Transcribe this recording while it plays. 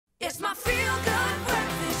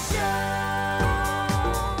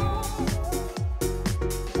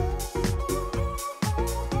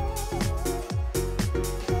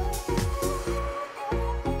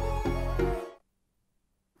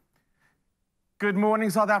Good morning,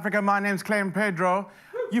 South Africa. My name's Clem Pedro.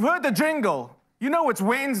 You've heard the jingle. You know it's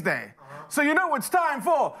Wednesday. So you know it's time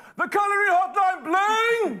for the Culinary Hotline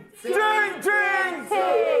bling! Ding, ding,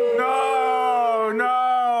 ding!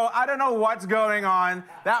 No, I don't know what's going on.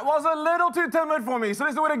 That was a little too timid for me, so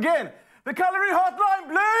let's do it again. The Culinary Hotline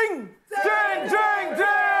bling! Ding, ding,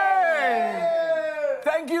 ding!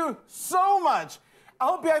 Thank you so much. I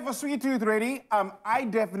hope you have a sweet tooth ready. I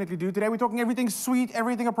definitely do. Today we're talking everything sweet,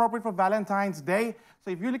 everything appropriate for Valentine's Day. So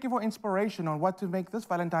if you're looking for inspiration on what to make this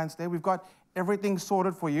Valentine's Day, we've got everything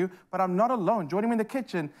sorted for you. But I'm not alone. Joining me in the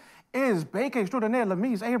kitchen is baker extraordinaire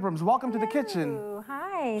Lemise Abrams. Welcome to the kitchen.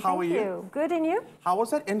 Hi, How are you? you? Good, and you? How was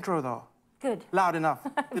that intro though? Good. Loud enough?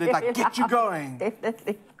 Did it like get you going?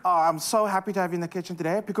 Definitely. Oh, I'm so happy to have you in the kitchen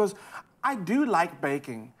today because I do like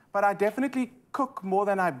baking, but I definitely cook more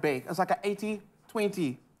than I bake. It's like an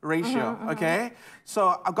 80-20 ratio, okay?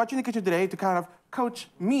 So I've got you in the kitchen today to kind of coach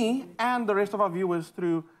me and the rest of our viewers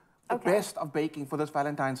through the best of baking for this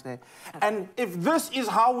Valentine's Day. And if this is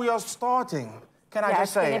how we are starting, can I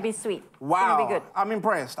just say... it's gonna be sweet. Wow, it's gonna be good. I'm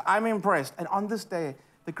impressed. I'm impressed. And on this day,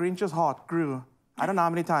 the Grinch's heart grew. I don't know how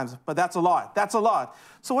many times, but that's a lot. That's a lot.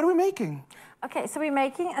 So what are we making? Okay, so we're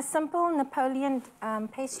making a simple Napoleon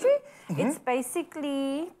pastry. It's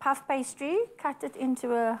basically puff pastry, cut it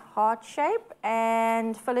into a heart shape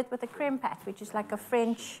and fill it with a creme pat, which is like a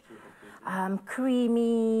French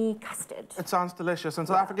creamy custard. It sounds delicious. And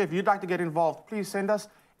South Africa, if you'd like to get involved, please send us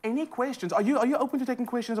any questions. Are you open to taking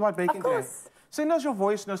questions about baking Of course. today? Send us your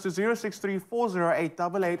voice notes to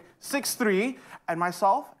 063-408-8863, and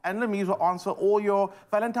myself and Lemise will answer all your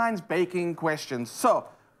Valentine's baking questions. So,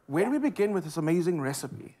 where do we begin with this amazing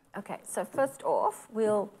recipe? Okay, so first off,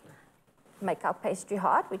 we'll make our pastry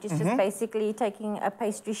heart, which is just basically taking a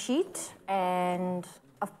pastry sheet and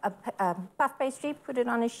a puff pastry, put it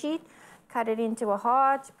on a sheet, cut it into a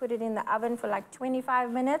heart, put it in the oven for like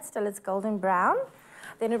 25 minutes till it's golden brown.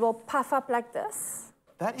 Then it will puff up like this.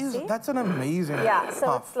 That's an amazing so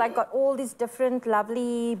puff. it's like got all these different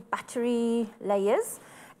lovely buttery layers.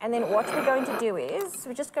 And then what we're going to do is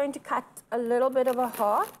we're just going to cut a little bit of a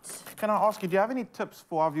heart. Can I ask you, do you have any tips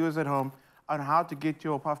for our viewers at home on how to get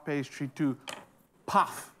your puff pastry to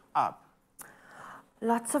puff up?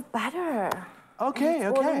 Lots of butter. Okay,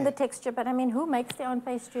 All in the texture, but I mean, who makes their own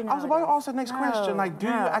pastry now? I was about to ask the next question. Like, do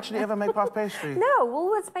you actually ever make puff pastry? No,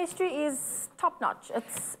 Woolworths pastry is top notch.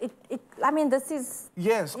 I mean, this is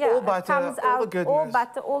all butter, comes all the out, goodness, all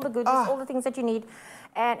butter, all the goodness, all the things that you need,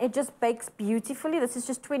 and it just bakes beautifully. This is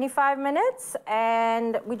just 25 minutes,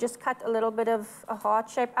 and we just cut a little bit of a heart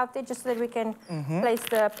shape out there, just so that we can place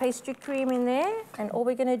the pastry cream in there. And all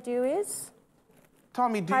we're going to do is.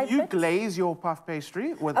 Tommy, do you glaze your puff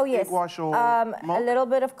pastry with egg wash or milk? A little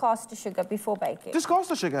bit of caster sugar before baking. Just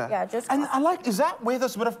caster sugar? Yeah, just And I like, is that where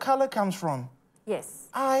this bit of color comes from? Yes.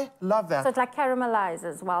 I love that. So it like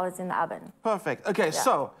caramelizes while it's in the oven. Perfect. Okay,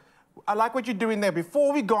 so I like what you're doing there.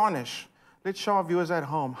 Before we garnish, let's show our viewers at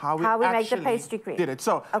home how we make the pastry cream. Did it.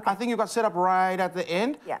 So I think you've got set up right at the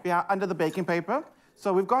end, under the baking paper.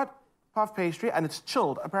 So we've got puff pastry and it's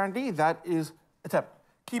chilled. Apparently that is a tip.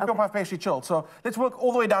 Keep your puff pastry chilled. So let's work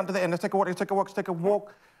all the way down to the end. Let's take a walk, let's take a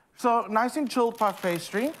walk. So nice and chilled puff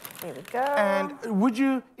pastry. There we go. And would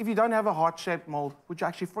you, if you don't have a heart-shaped mold, would you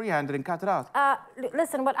actually freehand it and cut it out?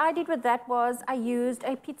 Listen, what I did with that was I used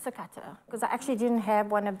a pizza cutter because I actually didn't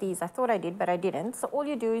have one of these. I thought I did, but I didn't. So all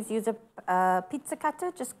you do is use a pizza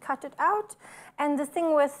cutter, just cut it out. And the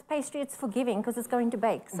thing with pastry, it's forgiving because it's going to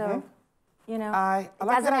bake. So, you know, I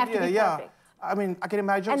like that idea, perfect. I mean, I can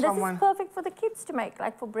imagine someone... And this is perfect for the kids to make,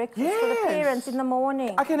 like for breakfast, for the parents in the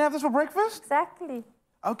morning. I can have this for breakfast? Exactly.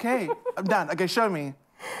 Okay, I'm done. Okay, show me.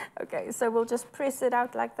 Okay, so we'll just press it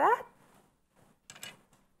out like that.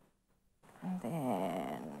 And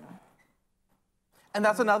then... And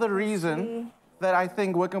that's another reason that I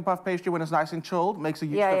think working puff pastry when it's nice and chilled makes a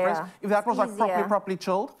huge difference. If that was like properly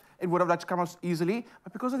chilled, it would have like come out easily.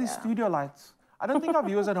 But because of these studio lights, I don't think our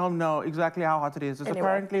viewers at home know exactly how hot it is. It's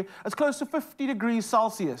apparently, it's close to 50 degrees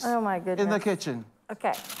Celsius in the kitchen.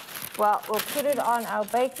 Okay, well, we'll put it on our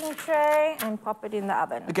baking tray and pop it in the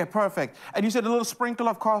oven. Okay, perfect. And you said a little sprinkle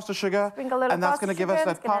of caster sugar. Sprinkle a little and that's going to give us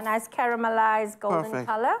that puff. A nice caramelized golden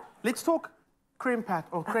color. Let's talk creme pat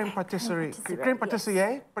or creme patisserie. Creme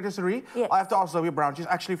patisserie? Patisserie? Yes. I have to ask Zoe Brown. She's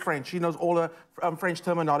actually French. She knows all the French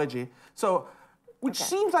terminology. So, which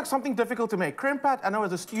seems like something difficult to make. Creme pat, I know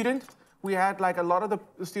as a student, we had like a lot of the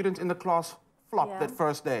students in the class flop that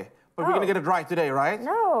first day. But we're going to get it right today, right?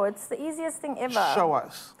 No, it's the easiest thing ever. Show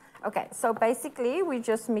us. Okay, so basically we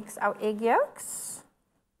just mix our egg yolks.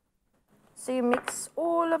 So you mix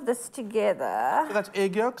all of this together. So that's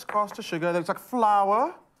egg yolks, caster sugar, there's like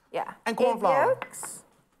flour, Yeah. And corn flour. Yolks,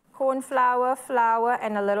 corn flour, flour,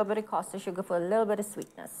 and a little bit of caster sugar for a little bit of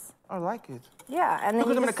sweetness. I like it. Yeah, and then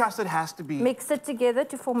Because you the just custard has to be. mix it together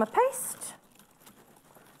to form a paste.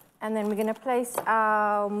 And then we're going to place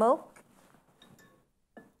our milk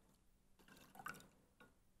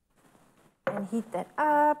and heat that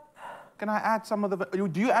up. Can I add some of the...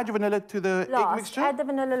 Do you add your vanilla to the egg mixture? Add the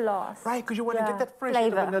vanilla last. Right, because you want to get that fresh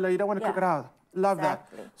flavor. vanilla. You don't want to cook it out. Love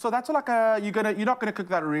exactly. that. So that's like a... You're not going to cook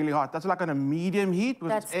that really hot. That's like on a medium heat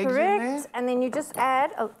with That's eggs correct. in there. And then you just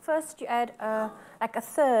add... first you add like a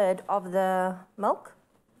third of the milk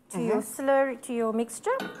to your slurry, to your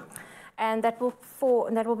mixture. And that will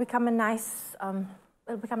become a nice...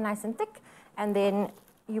 it'll become nice and thick. And then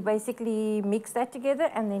you basically mix that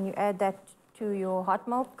together and then you add that to your hot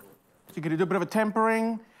milk. So you're going to do a bit of a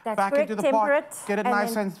tempering, That's back correct. into the Temper pot, it, get it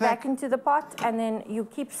nice and thick. Back into the pot, and then you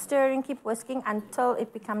keep stirring, keep whisking until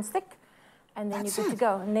it becomes thick, and then you're good to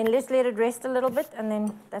go. And then let's let it rest a little bit, and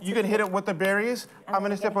then that's You can hit it with the berries. I'm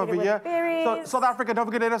going to step over here. So South Africa, don't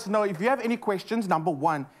forget to let us know if you have any questions, number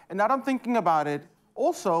one. And now that I'm thinking about it,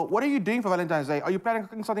 also, what are you doing for Valentine's Day? Are you planning on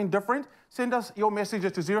cooking something different? Send us your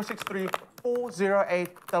messages to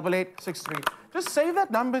 063-408-8863. Just save that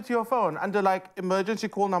number to your phone under like emergency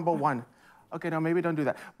call number 1. Okay, no, maybe don't do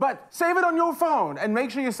that. But save it on your phone and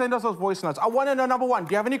make sure you send us those voice notes. I want to know, number 1,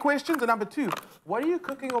 do you have any questions? And number 2, what are you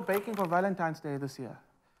cooking or baking for Valentine's Day this year?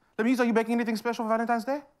 Louise, are you baking anything special for Valentine's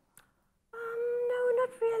Day? No, not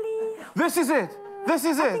really. This is it. This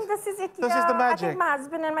is it. I think this is it, This is the magic. I think my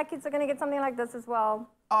husband and my kids are going to get something like this as well.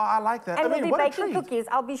 Oh, I like that. And I mean, we'll be what a baking treat. cookies.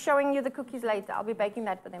 I'll be showing you the cookies later. I'll be baking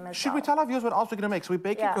that for them as well. Should we tell our viewers what else we're going to make? So we're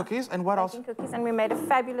baking cookies, and what else? Baking cookies, and we made a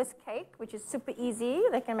fabulous cake, which is super easy.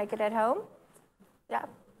 They can make it at home. Yeah.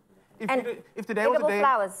 If today was the day... Edible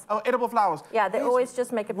flowers. Oh, edible flowers. Yeah, they always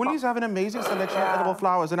just make it pop. Woolies have an amazing selection of edible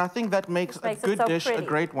flowers, and I think that makes a good dish a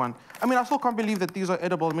great one. I mean, I still can't believe that these are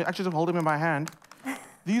edible. I mean, actually just hold them in my hand.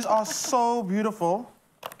 These are so beautiful.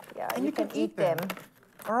 Yeah, and you can eat them.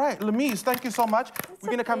 All right, Lemise, thank you so much. We're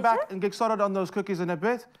going to come back and get started on those cookies in a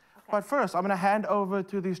bit. Okay. But first, I'm going to hand over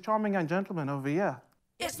to these charming young gentlemen over here.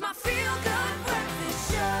 It's my feel-good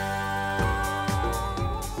breakfast show.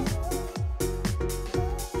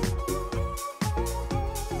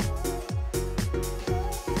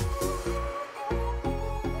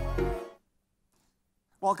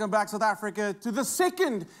 Welcome back, South Africa, to the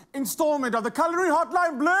second installment of the Culinary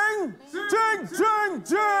Hotline Bling. Ding, ding,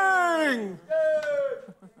 ding!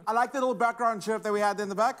 I like the little background chirp that we had in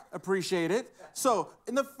the back. Appreciate it. So,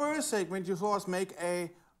 in the first segment, you saw us make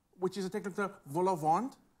which is a technical term, vol au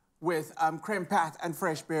vent, with creme pat and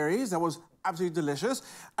fresh berries. That was absolutely delicious.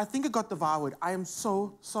 I think it got devoured. I am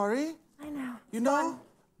so sorry. I know. You know?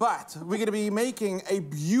 But we're going to be making a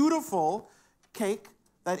beautiful cake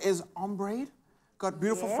that is ombre. Got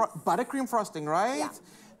beautiful buttercream frosting, right? Yeah.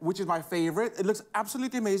 Which is my favorite. It looks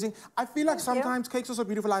absolutely amazing. I feel like sometimes cakes are so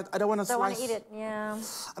beautiful, I don't want to slice. Don't want to eat it, yeah.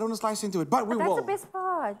 I don't want to slice into it, but we will. That's the best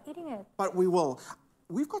part, eating it. But we will.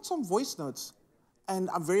 We've got some voice notes, and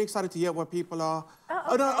I'm very excited to hear what people are.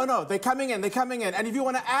 Oh no, they're coming in, And if you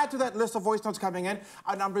want to add to that list of voice notes coming in,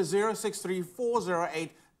 our number is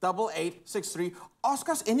 063-408-8863. Ask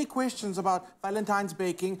us any questions about Valentine's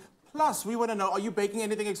baking. Plus, we want to know, are you baking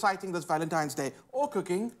anything exciting this Valentine's Day? Or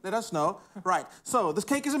cooking? Let us know. Right, so this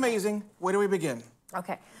cake is amazing. Where do we begin?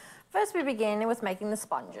 Okay. First, we begin with making the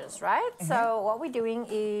sponges, right? So what we're doing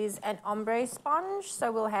is an ombre sponge.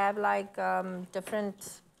 So we'll have like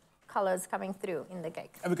different colors coming through in the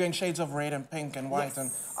cake. And we're going shades of red and pink and white. And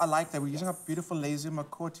I like that. We're using a beautiful lazy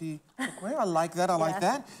McCourty cookware. I like that. I like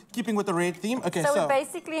that. Keeping with the red theme. Okay, so we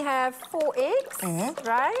basically have 4 eggs,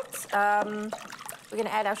 right? We're going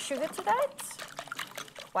to add our sugar to that.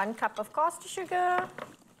 1 cup of caster sugar.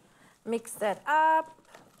 Mix that up.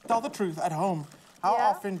 Tell the truth at home. How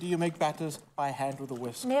often do you make batters by hand with a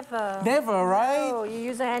whisk? Never. Never, right? No, you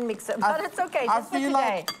use a hand mixer, but it's okay. I feel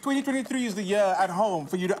like 2023 is the year at home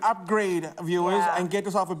for you to upgrade, viewers, and get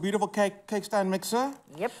yourself a beautiful cake stand mixer.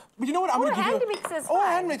 Yep. But you know what? I'm going to give you... a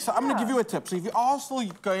hand mixer. I'm going to give you a tip. So if you are still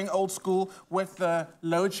going old school with the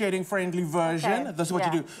load shedding friendly version, this is what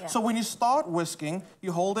you do. So when you start whisking,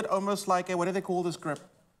 you hold it almost like a, what do they call this grip?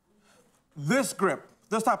 This grip.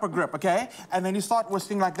 This type of grip, okay? And then you start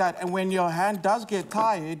whisking like that. And when your hand does get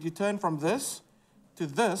tired, you turn from this to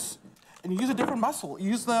this, and you use a different muscle. You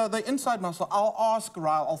use the inside muscle. I'll ask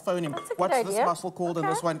Ryle, I'll phone him. What's this muscle called in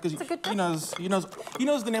this one? Because he knows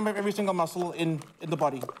the name of every single muscle in the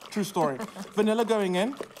body. True story. Vanilla going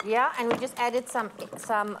in. Yeah, and we just added some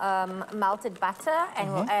melted butter,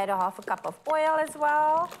 and we'll add a ½ cup of oil as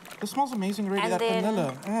well. It smells amazing already, that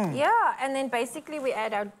vanilla. Yeah, and then basically we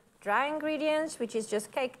add our dry ingredients, which is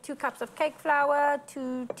just cake, 2 cups of cake flour,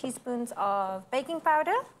 2 teaspoons of baking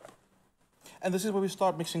powder. And this is where we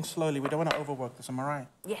start mixing slowly. We don't want to overwork this, am I right?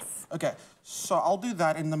 Yes. Okay, so I'll do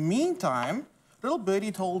that. In the meantime, little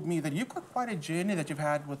birdie told me that you've got quite a journey that you've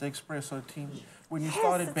had with the Expresso team when you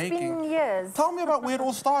started baking. It's been years. Tell me about where it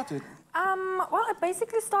all started. Well, it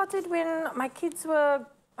basically started when my kids were,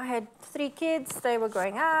 I had 3 kids, they were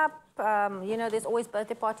growing up. You know, there's always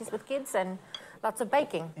birthday parties with kids and lots of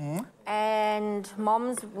baking. And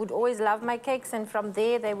moms would always love my cakes, and from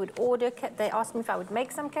there they would order, they asked me if I would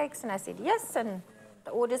make some cakes, and I said yes, and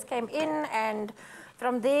the orders came in, and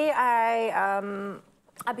from there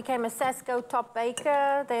I became a Sasco top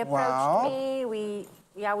baker. They approached me.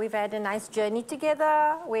 We've had a nice journey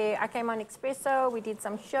together where I came on Expresso, we did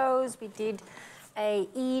some shows, we did a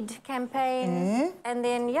Eid campaign, and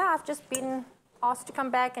then, yeah, I've just been asked to come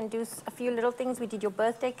back and do a few little things. We did your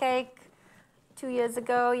birthday cake 2 years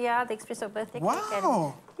ago, yeah, the Expresso birthday cake.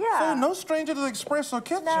 Wow. Yeah. So no stranger to the Expresso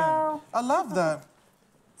kitchen. No. I love that.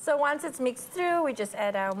 So once it's mixed through, we just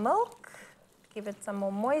add our milk, give it some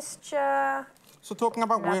more moisture. So talking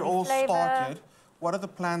about where it all Lovely flavor. started, what are the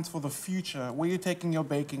plans for the future? Where are you taking your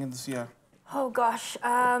baking in this year? Oh gosh,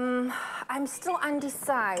 I'm still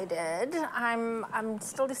undecided. I'm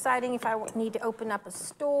still deciding if I need to open up a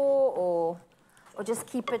store or just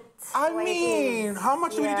keep it I the way it mean, is. how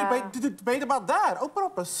much do we need Yeah. to debate about that? Open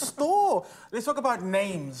up a store. Let's talk about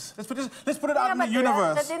names. Let's put it out in the But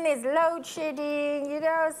universe. then there's load shedding, you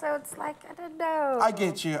know, so it's like, I don't know. I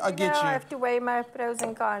get you, I get you. I have to weigh my pros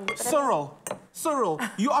and cons. But Cyril,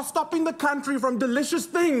 you are stopping the country from delicious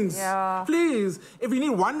things. Yeah. Please, if you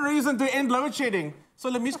need one reason to end load shedding, so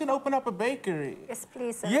Lemi's can open up a bakery. Yes,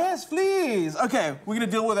 please. Sir. Yes, please. Okay, we're gonna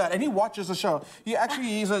deal with that. And he watches the show.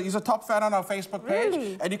 He's a top fan on our Facebook page,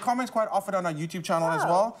 Really? and he comments quite often on our YouTube channel as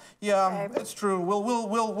well. Yeah, Okay. it's true.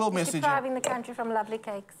 We'll message you. Depriving the country from lovely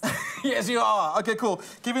cakes. Yes, you are. Okay, cool.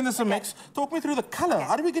 Giving this a mix. Talk me through the color.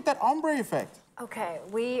 How do we get that ombre effect? Okay,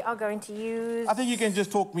 we are going to use... I think you can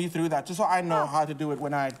just talk me through that, just so I know how to do it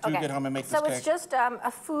when I do get home and make this So cake. it's just a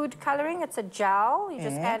food coloring. It's a gel. You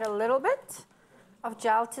just add a little bit of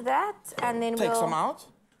gel to that, and then Take we'll... some out?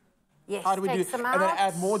 Yes, How do we take do some And then out.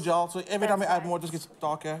 add more gel, so every time we That's add more, it just gets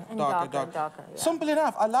darker, And darker, darker and darker, yeah. Simple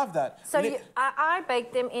enough. I love that. So I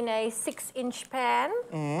bake them in a 6-inch pan,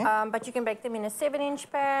 but you can bake them in a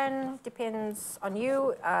 7-inch pan. Depends on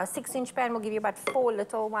you. 6-inch pan will give you about 4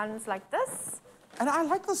 little ones like this. And I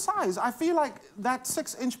like the size. I feel like that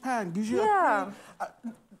 6-inch pan gives you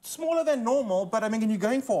smaller than normal, but I mean, you're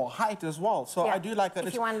going for height as well. So I do like that.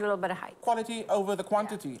 If you want a little bit of height. Quality over the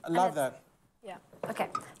quantity. I love that. Yeah. Okay.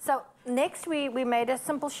 So next we made a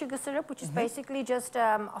simple sugar syrup, which is basically just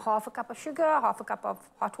half a cup of sugar, half a cup of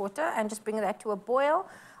hot water, and just bring that to a boil.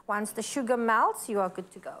 Once the sugar melts, you are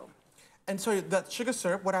good to go. And so that sugar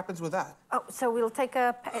syrup, what happens with that? Oh, so we'll take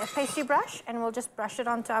a pastry brush and we'll just brush it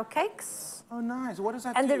onto our cakes. Oh, nice. What does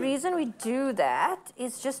that And do? the reason we do that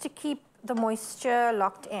is just to keep the moisture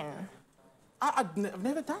locked in. I've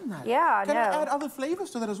never done that. Yeah, Can no. I add other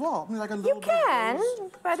flavors to that as well? I mean, like a little You bit of can,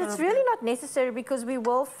 rose but it's syrup. really not necessary because we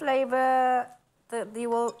will flavor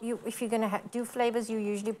if you're going to do flavors, you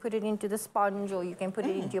usually put it into the sponge or you can put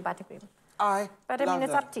it into your buttercream. But I mean,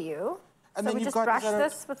 it's up to you. And so then we you've just got- brush is that a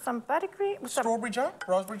this with some buttercream. Strawberry jam?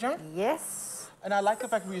 Raspberry jam? Yes. And I like the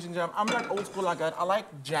fact we're using jam. I'm like old school like that. I like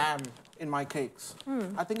jam in my cakes.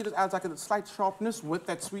 I think it just adds like a slight sharpness with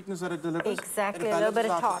that sweetness that it delivers. Exactly, And it a little bit balances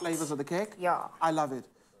of out tart. the flavors of the cake. Yeah. I love it.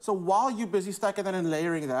 So while you're busy stacking that and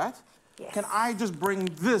layering that, Yes. can I just bring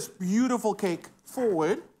this beautiful cake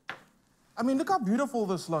forward? I mean, look how beautiful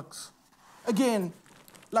this looks. Again,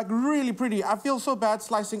 like really pretty. I feel so bad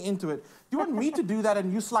slicing into it. Do you want me to do that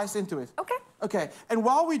and you slice into it? Okay. Okay, and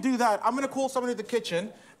while we do that, I'm gonna call someone in the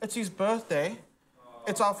kitchen. It's his birthday.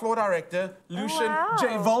 It's our floor director, Lucian wow. J.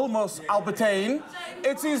 Volmos Albertine.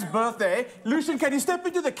 It's his birthday. Lucian, can you step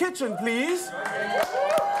into the kitchen, please?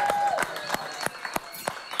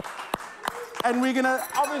 And we're gonna,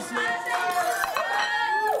 obviously...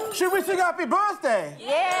 Should we sing happy birthday?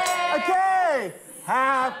 Yeah. Okay.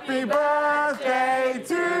 Happy birthday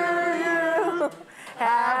to you.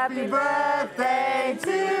 Happy birthday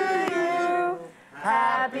to you.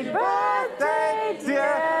 Happy birthday,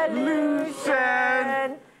 dear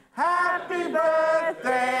Lucian. Happy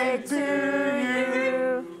birthday to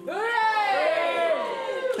you.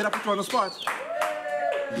 Hooray! Can I put you on the spot?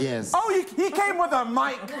 Yes. Oh, he came with a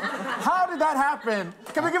mic. How did that happen?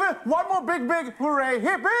 Can we give it one more big hooray?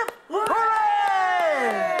 Hip, hip,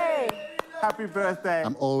 hooray! Happy birthday.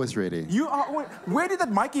 I'm always ready. You are. Where did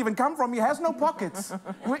that mic even come from? He has no pockets.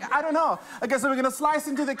 I don't know. Okay, so we're gonna slice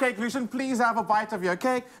into the cake. Lucian, please have a bite of your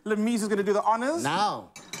cake. Lemise is gonna do the honors. Now.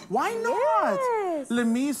 Why not? Yes.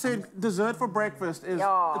 Lemise said dessert for breakfast is.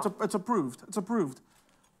 Yeah. It's approved. It's approved.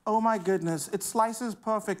 Oh my goodness! It slices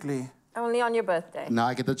perfectly. Only on your birthday. Now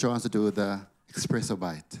I get the chance to do the espresso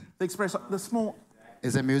bite. The espresso, the small.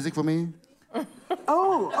 Is there music for me?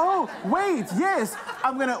 Oh, wait, yes.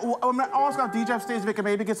 I'm gonna ask our DJ upstairs if we can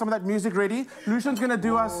maybe get some of that music ready. Lucian's gonna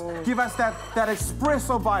give us that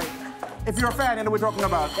espresso bite. If you're a fan, you know what we're talking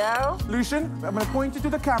about. Go. Lucian, I'm gonna point you to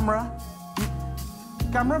the camera.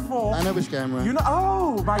 Camera 4. I know which camera. You know,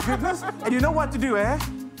 oh my goodness. And you know what to do, eh?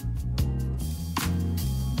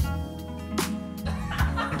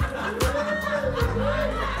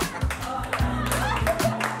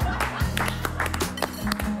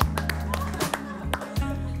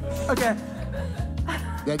 Okay.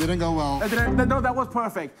 That didn't go well. No, that was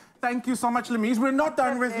perfect. Thank you so much, Lemise. We're not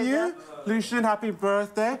done with you. Lucian, happy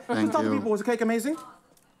birthday. Thank Tell the you. people, was the cake amazing?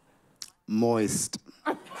 Moist.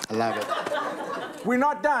 I love it. We're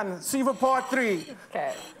not done. See you for part 3.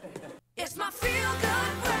 Okay. It's my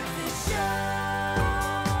feel-good breakfast show.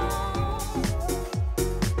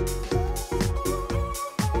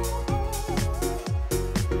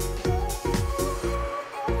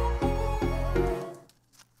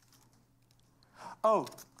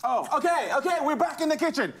 Okay, we're back in the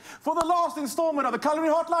kitchen for the last installment of the Culinary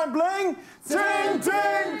Hotline Bling. Ting,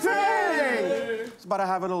 ting, ting! It's about to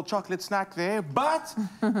have a little chocolate snack there, but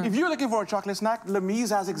if you're looking for a chocolate snack, Lemise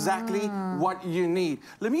has exactly what you need.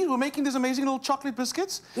 Lemise, we're making these amazing little chocolate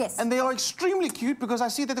biscuits. Yes. And they are extremely cute because I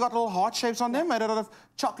see that they've got little heart shapes on them, made out of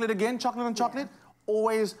chocolate again, chocolate on chocolate.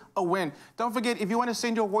 Always a win. Don't forget, if you want to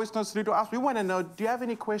send your voice notes through to us, we want to know, do you have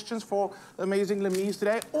any questions for amazing Lemise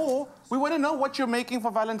today? Or we want to know what you're making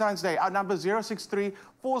for Valentine's Day. Our number is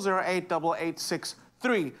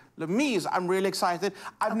 063-408-8863. Lemise, I'm really excited.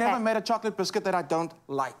 I've never made a chocolate biscuit that I don't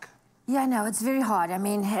like. Yeah, no, it's very hard. I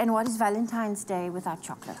mean, and what is Valentine's Day without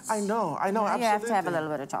chocolates? I know, absolutely. You have to have a little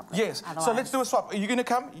bit of chocolate. Yes, otherwise. so let's do a swap. Are you going to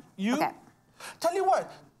come? You? Okay. Tell you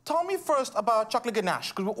what, tell me first about chocolate ganache,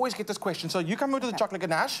 because we always get this question. So you come over to the chocolate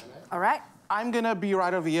ganache. All right. I'm going to be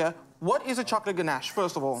right over here. What is a chocolate ganache,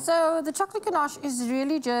 first of all? So the chocolate ganache is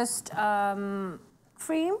really just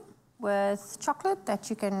cream with chocolate that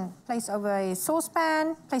you can place over a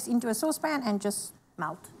saucepan, place into a saucepan and just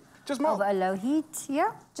melt. Just melt? Over a low heat,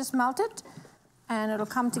 yeah. Just melt it. And it'll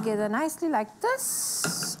come together nicely like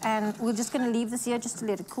this. And we're just going to leave this here just to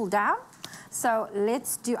let it cool down. So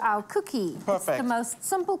let's do our cookie. Perfect. It's the most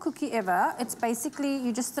simple cookie ever. It's basically,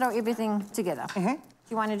 you just throw everything together. Do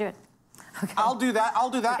you want to do it? Okay. I'll do that,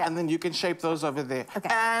 Okay. and then you can shape those over there. Okay.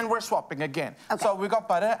 And we're swapping again. Okay. So we got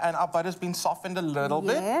butter, and our butter's been softened a little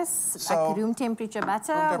bit. Yes, So, like room temperature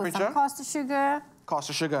butter with some temperature. caster sugar.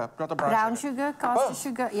 caster sugar, got the Brown sugar, caster Both.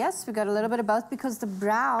 sugar. Yes, we got a little bit of both because the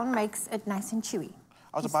brown makes it nice and chewy.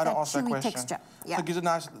 I was It's about to that ask that chewy question. texture. So Yeah. it gives a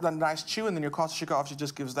nice chew, and then your caster sugar obviously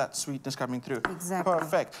just gives that sweetness coming through. Exactly.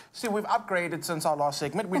 Perfect. See, we've upgraded since our last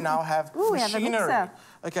segment. We now have Ooh, we have a machinery. mixer.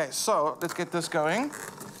 Okay, so let's get this going.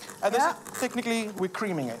 And this Yeah. is, technically, we're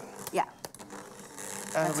creaming it. Yeah,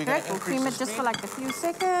 And that's we're great. gonna We'll increase cream the it just for speed. like a few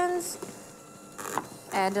seconds.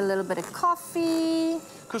 Add a little bit of coffee.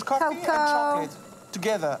 Because coffee and cocoa. chocolate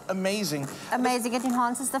together, amazing. Amazing, it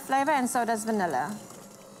enhances the flavor and so does vanilla.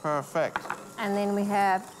 Perfect. And then we're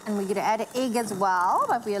going to add an egg as well,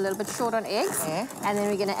 but we're a little bit short on eggs. And then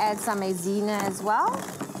we're going to add some maizena as well.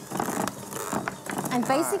 And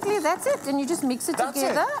basically that's it. And you just mix it That's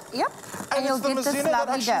together. it? Yep. And you'll it's the get this maizena that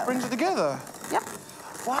lovely actually dough. brings it together. Yep.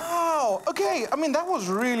 Wow. Okay. I mean, that was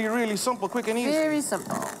really, really simple, quick and easy. Very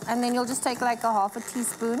simple. And then you'll just take like a half a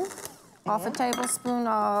teaspoon, half a tablespoon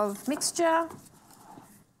of mixture.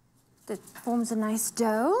 That forms a nice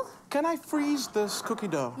dough. Can I freeze this cookie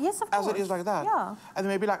dough? Yes, of As it course. is like that? Yeah. And then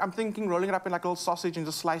maybe like, I'm thinking rolling it up in like a little sausage and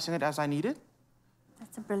just slicing it as I need it?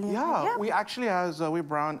 That's a brilliant Yeah, idea. we actually have Zoe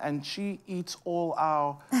Brown, and she eats all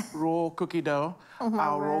our raw cookie dough,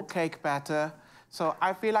 our raw cake batter. So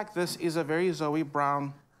I feel like this is a very Zoe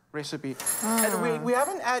Brown recipe. And we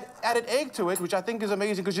haven't added egg to it, which I think is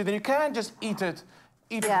amazing, because then you can just eat it.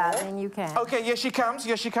 Yeah, raw. then you can. Okay, here she comes,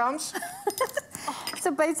 here she comes. So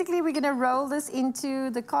basically, we're going to roll this into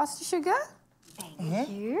the caster sugar. Thank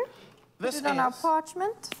you. This Put it on our is...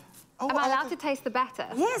 parchment. Oh, Am I have allowed to taste the batter?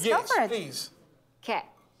 Yes, go Yes, for it. please. Okay.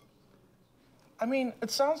 I mean, it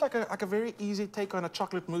sounds like a very easy take on a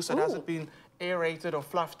chocolate mousse that hasn't Ooh. been aerated or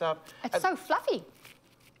fluffed up. It's so fluffy.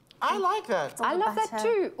 I like that. I love that butter.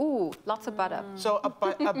 too. Ooh, lots of butter. So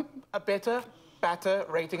a better batter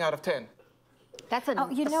rating out of 10. That's a Oh,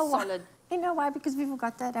 you know what? solid You know why? Because we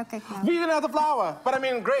forgot that. Okay, now. We didn't have the flour. But I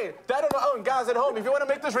mean, great. Dad on the own, guys at home, if you want to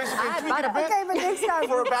make this recipe and tweak it a bit Okay, but next time.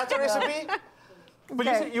 for a batter recipe. But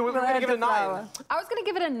you said you were going to give it a 9. I was going to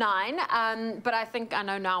give it a 9, but I think I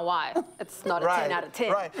know now why. It's not a 10 out of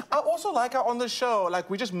 10. Right. I also like how on the show, like,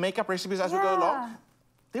 we just make up recipes as we go along.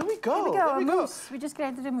 There we go. There we go. There we go. Mousse. We just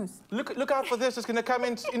created a mousse. Look out for this. It's going to come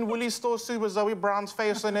in Woolies store soon with Zoe Brown's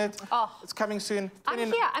face on it. Oh. It's coming soon.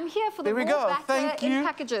 I'm here for the There we raw go. batter Thank in you.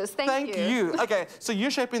 packages. Thank you. Okay, so you're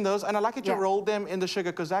shaping those, and I like that you Yeah. rolled them in the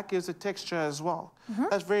sugar because that gives it texture as well.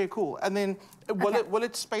 That's very cool. And then will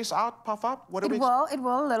it space out, puff up? What do we? It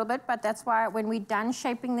will a little bit, but that's why when we're done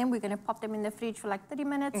shaping them, we're going to pop them in the fridge for like 30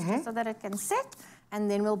 minutes just so that it can set, and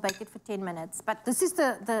then we'll bake it for 10 minutes. But this is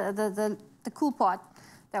the cool part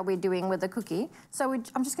that we're doing with the cookie. So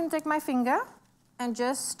I'm just going to take my finger and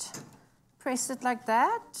just press it like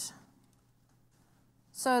that.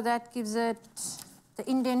 So that gives it, the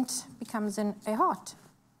indent becomes a heart.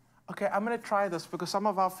 Okay, I'm gonna try this because some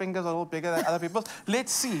of our fingers are a little bigger than other people's.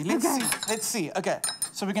 Let's see. Let's see. Okay,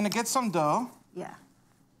 so we're gonna get some dough. Yeah.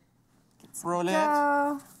 Roll it.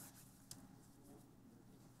 Dough.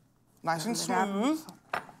 Nice and Roll it up. smooth.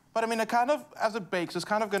 But I mean, it kind of, as it bakes, it's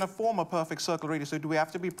kind of gonna form a perfect circle really. So do we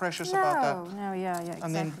have to be precious about that? No, yeah, exactly.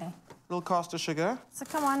 And then a little caster sugar. So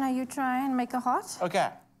come on, now you try and make a heart. Okay.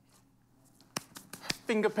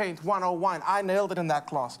 Finger paint 101. I nailed it in that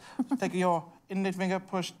class. Take your index finger,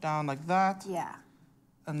 push down like that. Yeah.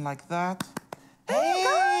 And like that. There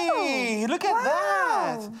you Hey, go. look at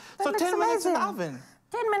that. Wow, So that 10 looks minutes in the amazing. oven.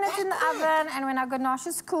 10 minutes in the oven, and when our ganache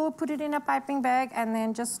is cool, put it in a piping bag, and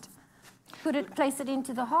then just place it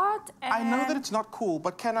into the heart. And I know that it's not cool,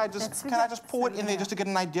 but can I just pour it in there just to get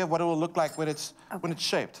an idea of what it will look like when it's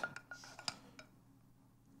shaped?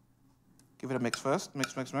 Give it a mix first.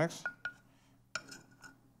 Mix, mix, mix.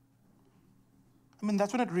 I mean,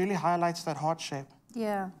 that's when it really highlights that heart shape.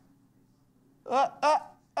 Yeah.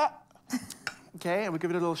 Okay, and we give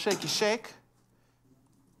it a little shaky shake.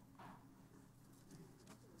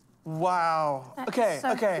 Wow. That okay, is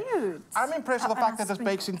so okay. cute. I'm impressed with the Oh, fact that this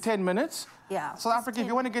bakes in 10 minutes. Yeah. South Africa, if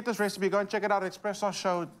you want to get this recipe, go and check it out at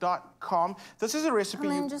expressoshow.com. This is a recipe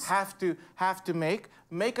And then you just- have to make.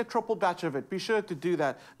 Make a triple batch of it. Be sure to do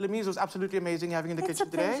that. Lemise was absolutely amazing having you in the It's a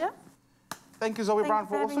kitchen today. pleasure. Thank you, Zoe Brown, you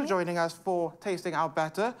for for also having me. joining us for tasting our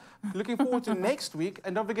batter. Looking forward to next week.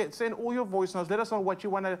 And don't forget, send all your voice notes. Let us know what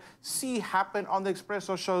you want to see happen on the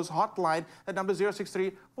Expresso Show's hotline. That number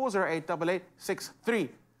 063 408 8863.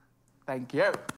 Thank you.